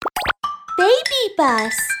baby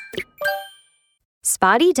bus.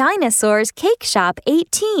 Spotty Dinosaur's Cake Shop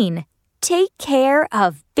 18. Take care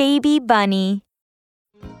of Baby Bunny.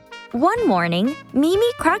 One morning,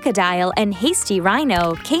 Mimi Crocodile and Hasty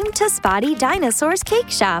Rhino came to Spotty Dinosaur's Cake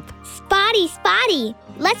Shop. Spotty,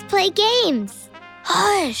 let's play games.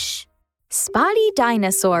 Hush! Spotty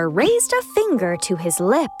Dinosaur raised a finger to his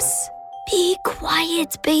lips. Be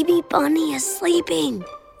quiet, Baby Bunny is sleeping.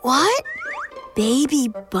 What? Baby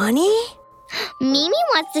Bunny? Mimi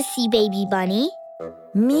wants to see Baby Bunny.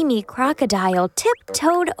 Mimi Crocodile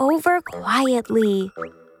tiptoed over quietly.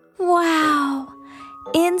 Wow!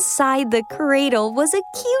 Inside the cradle was a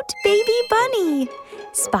cute baby bunny.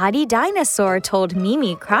 Spotty Dinosaur told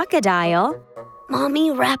Mimi Crocodile,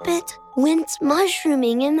 Mommy Rabbit went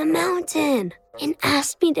mushrooming in the mountain and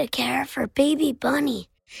asked me to care for Baby Bunny.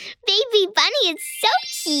 Baby Bunny is so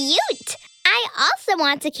cute. I also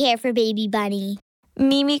want to care for Baby Bunny.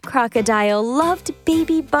 Mimi Crocodile loved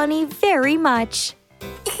Baby Bunny very much.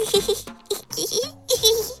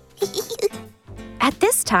 At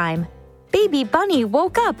this time, Baby Bunny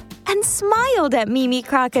woke up and smiled at Mimi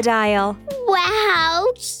Crocodile. Wow,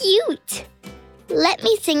 cute. Let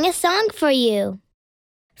me sing a song for you.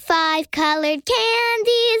 5 colored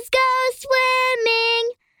candies go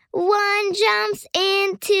swimming. One jumps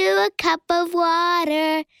into a cup of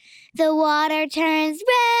water. The water turns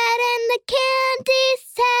red and the candy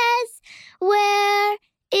says, Where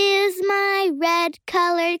is my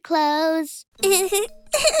red-colored clothes?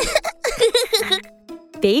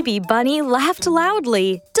 Baby Bunny laughed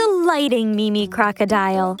loudly, delighting Mimi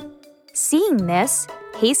Crocodile. Seeing this,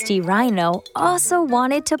 Hasty Rhino also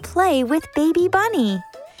wanted to play with Baby Bunny.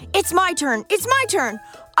 It's my turn!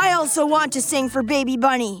 I also want to sing for Baby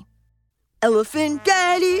Bunny. Elephant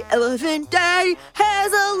Daddy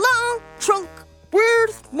has a long trunk.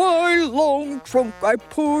 With my long trunk I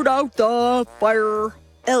put out the fire.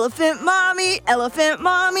 Elephant Mommy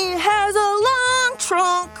has a long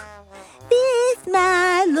trunk. With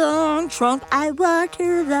my long trunk I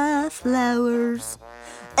water the flowers.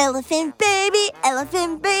 Elephant baby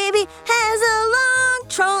has a long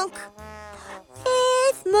trunk.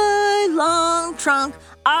 With my long trunk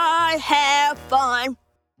I have fun.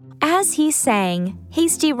 As he sang,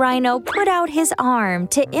 Hasty Rhino put out his arm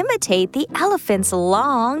to imitate the elephant's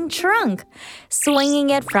long trunk, swinging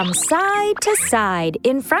it from side to side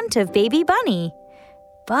in front of Baby Bunny.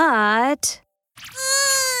 But...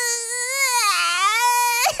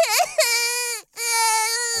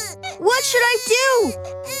 What should I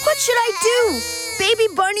do? Baby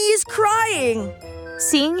Bunny is crying.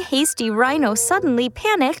 Seeing Hasty Rhino suddenly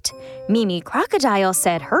panicked, Mimi Crocodile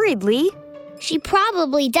said hurriedly, She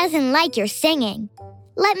probably doesn't like your singing.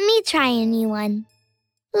 Let me try a new one.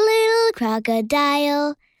 Little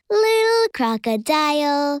crocodile,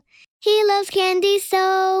 he loves candy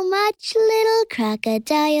so much, little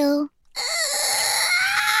crocodile.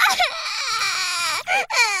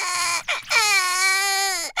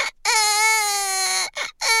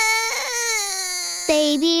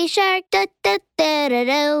 Baby shark,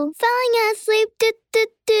 do-do-do-do-do, falling asleep,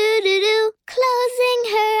 do-do-do-do-do, closing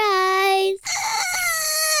her eyes.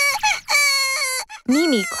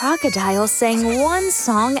 Mimi Crocodile sang one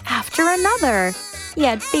song after another,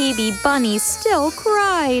 yet Baby Bunny still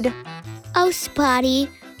cried. Oh, Spotty,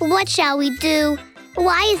 what shall we do?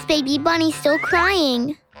 Why is Baby Bunny still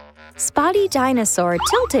crying? Spotty Dinosaur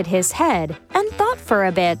tilted his head and thought for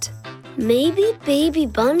a bit. Maybe Baby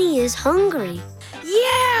Bunny is hungry.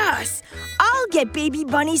 Yes! I'll get Baby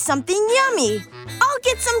Bunny something yummy. I'll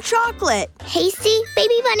get some chocolate. Hasty,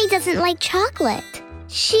 Baby Bunny doesn't like chocolate.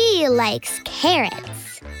 She likes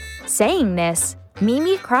carrots. Saying this,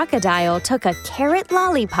 Mimi Crocodile took a carrot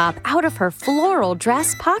lollipop out of her floral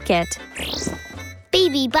dress pocket.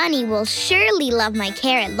 Baby Bunny will surely love my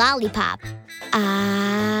carrot lollipop.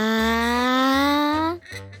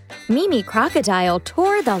 Mimi Crocodile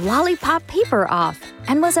tore the lollipop paper off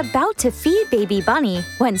and was about to feed Baby Bunny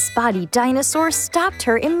when Spotty Dinosaur stopped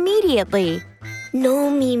her immediately. No,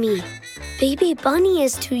 Mimi. Baby Bunny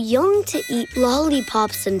is too young to eat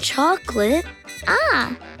lollipops and chocolate.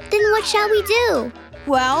 Then what shall we do?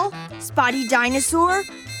 Well, Spotty Dinosaur,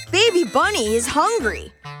 Baby Bunny is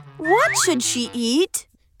hungry. What should she eat?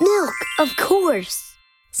 Milk, of course.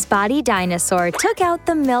 Spotty Dinosaur took out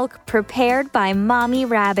the milk prepared by Mommy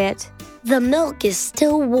Rabbit. The milk is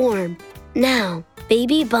still warm. Now,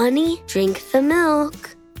 Baby Bunny, drink the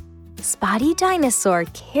milk. Spotty Dinosaur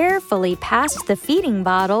carefully passed the feeding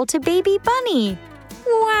bottle to Baby Bunny.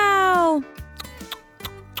 Wow!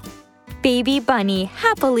 Baby Bunny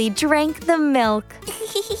happily drank the milk.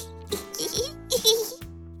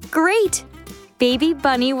 Great! Baby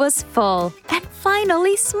Bunny was full and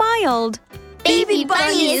finally smiled. Baby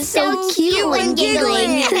Bunny is so cute when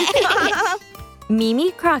giggling. Mimi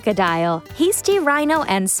Crocodile, Hasty Rhino,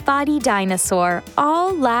 and Spotty Dinosaur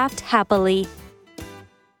all laughed happily.